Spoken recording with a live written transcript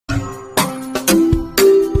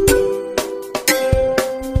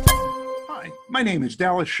My name is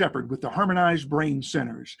Dallas Shepard with the Harmonized Brain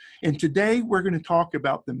Centers, and today we're going to talk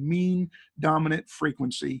about the mean dominant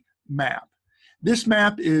frequency map. This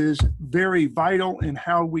map is very vital in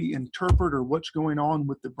how we interpret or what's going on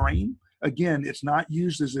with the brain. Again, it's not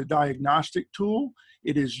used as a diagnostic tool.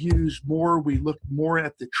 It is used more, we look more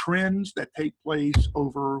at the trends that take place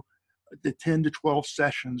over the 10 to 12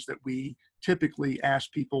 sessions that we typically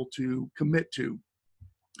ask people to commit to.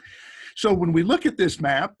 So when we look at this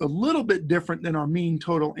map, a little bit different than our mean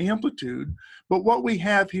total amplitude, but what we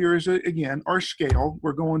have here is, again, our scale.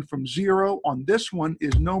 We're going from 0 on this one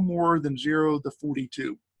is no more than 0 to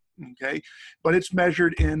 42, okay? But it's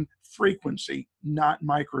measured in frequency, not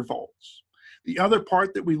microvolts. The other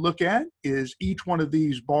part that we look at is each one of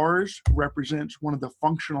these bars represents one of the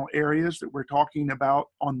functional areas that we're talking about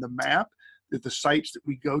on the map, the sites that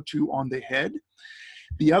we go to on the head.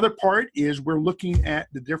 The other part is we're looking at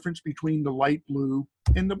the difference between the light blue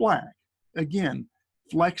and the black. Again,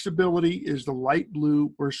 flexibility is the light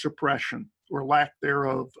blue or suppression or lack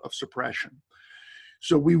thereof of suppression.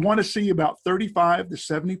 So we want to see about 35 to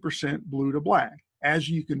 70% blue to black. As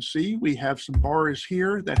you can see, we have some bars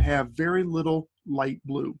here that have very little light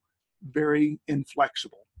blue, very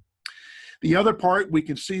inflexible. The other part, we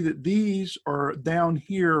can see that these are down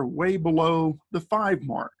here way below the 5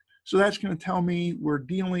 mark. So that's going to tell me we're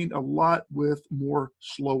dealing a lot with more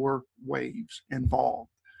slower waves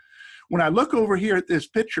involved. When I look over here at this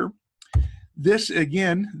picture, this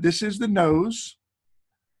again, this is the nose,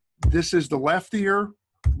 this is the left ear,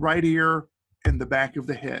 right ear, and the back of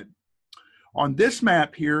the head. On this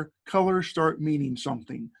map here, colors start meaning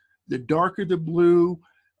something. The darker the blue,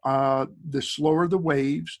 the slower the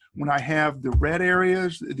waves. When I have the red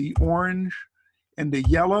areas, the orange, and the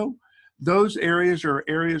yellow, those areas are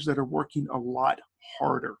areas that are working a lot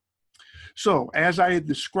harder. So as I had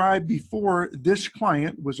described before, this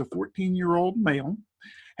client was a 14-year-old male,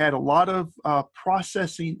 had a lot of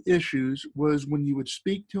processing issues. Was when you would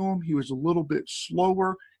speak to him, he was a little bit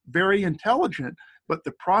slower, very intelligent, but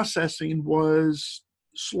the processing was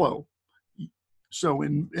slow. So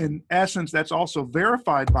in essence, that's also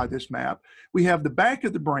verified by this map. We have the back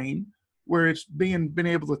of the brain, where it's been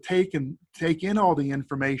able to take in all the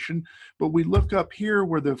information, but we look up here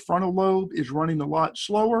where the frontal lobe is running a lot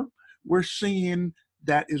slower. We're seeing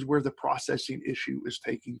that is where the processing issue is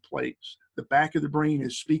taking place. The back of the brain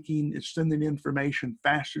is speaking, it's sending information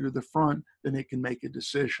faster to the front than it can make a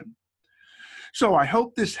decision. So I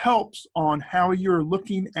hope this helps on how you're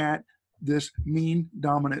looking at this mean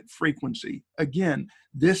dominant frequency. Again,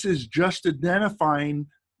 this is just identifying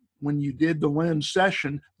when you did the LENS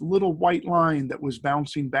session, the little white line that was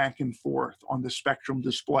bouncing back and forth on the spectrum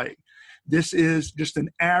display. This is just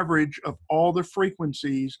an average of all the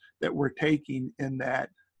frequencies that we're taking in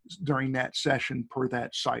that during that session per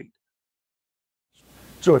that site.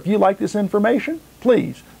 So if you like this information,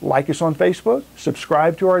 please like us on Facebook,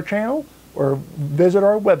 subscribe to our channel, or visit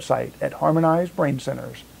our website at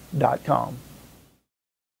harmonizedbraincenters.com.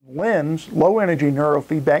 LENS, low energy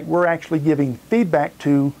neurofeedback, we're actually giving feedback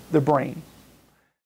to the brain.